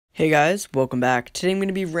Hey guys, welcome back. Today I'm going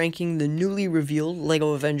to be ranking the newly revealed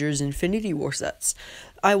LEGO Avengers Infinity War sets.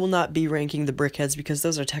 I will not be ranking the brickheads because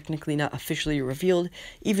those are technically not officially revealed,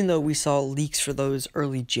 even though we saw leaks for those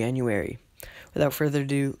early January. Without further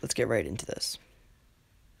ado, let's get right into this.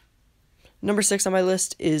 Number 6 on my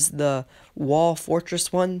list is the Wall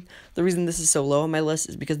Fortress one. The reason this is so low on my list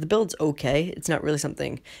is because the build's okay. It's not really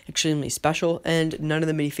something extremely special, and none of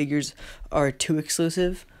the minifigures are too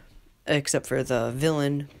exclusive, except for the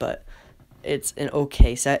villain, but it's an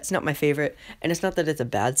okay set. It's not my favorite, and it's not that it's a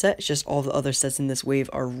bad set, it's just all the other sets in this wave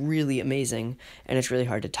are really amazing, and it's really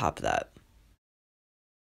hard to top that.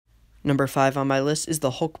 Number 5 on my list is the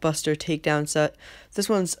Hulkbuster Takedown set. This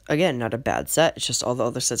one's, again, not a bad set, it's just all the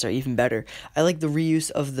other sets are even better. I like the reuse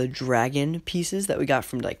of the dragon pieces that we got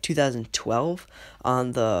from like 2012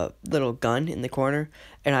 on the little gun in the corner,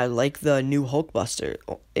 and I like the new Hulkbuster.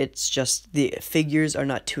 It's just the figures are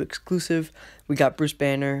not too exclusive. We got Bruce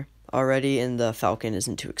Banner already, and the Falcon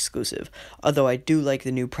isn't too exclusive, although I do like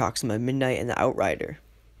the new Proxima Midnight and the Outrider.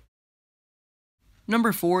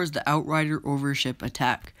 Number 4 is the Outrider Overship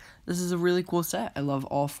Attack. This is a really cool set. I love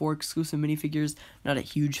all 4 exclusive minifigures. Not a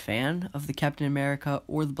huge fan of the Captain America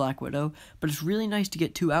or the Black Widow, but it's really nice to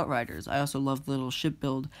get 2 Outriders. I also love the little ship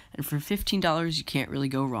build, and for $15 you can't really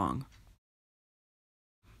go wrong.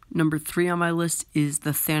 Number 3 on my list is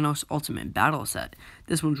the Thanos Ultimate Battle set.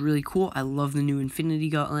 This one's really cool. I love the new Infinity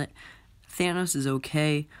Gauntlet. Thanos is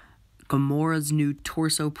okay. Gamora's new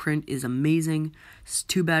torso print is amazing. It's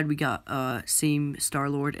too bad we got same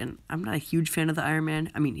Star-Lord, and I'm not a huge fan of the Iron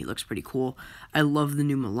Man. I mean, he looks pretty cool. I love the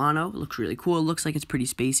new Milano. It looks really cool. It looks like it's pretty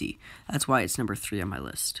spacey. That's why it's number 3 on my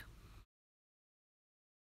list.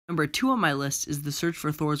 Number 2 on my list is the Search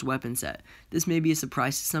for Thor's weapon set. This may be a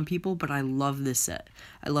surprise to some people, but I love this set.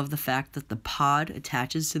 I love the fact that the pod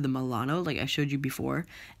attaches to the Milano, like I showed you before,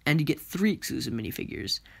 and you get 3 exclusive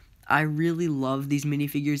minifigures. I really love these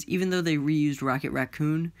minifigures. Even though they reused Rocket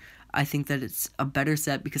Raccoon, I think that it's a better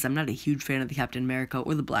set because I'm not a huge fan of the Captain America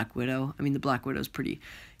or the Black Widow. I mean, the Black Widow is pretty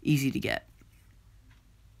easy to get.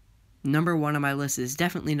 Number 1 on my list is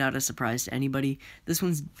definitely not a surprise to anybody. This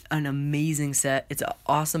one's an amazing set. It's an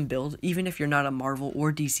awesome build. Even if you're not a Marvel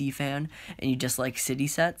or DC fan and you just like city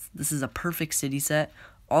sets, this is a perfect city set.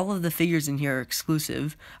 All of the figures in here are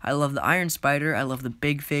exclusive. I love the Iron Spider. I love the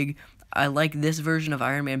Big Fig. I like this version of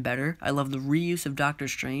Iron Man better. I love the reuse of Doctor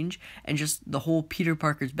Strange, and just the whole Peter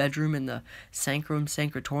Parker's bedroom and the Sanctum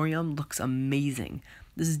Sanctorum looks amazing.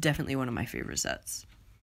 This is definitely one of my favorite sets.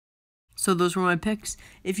 So those were my picks.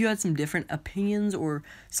 If you had some different opinions or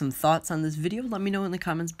some thoughts on this video, let me know in the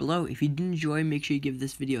comments below. If you did enjoy, make sure you give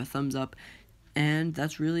this video a thumbs up. And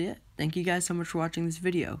that's really it. Thank you guys so much for watching this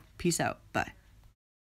video. Peace out. Bye.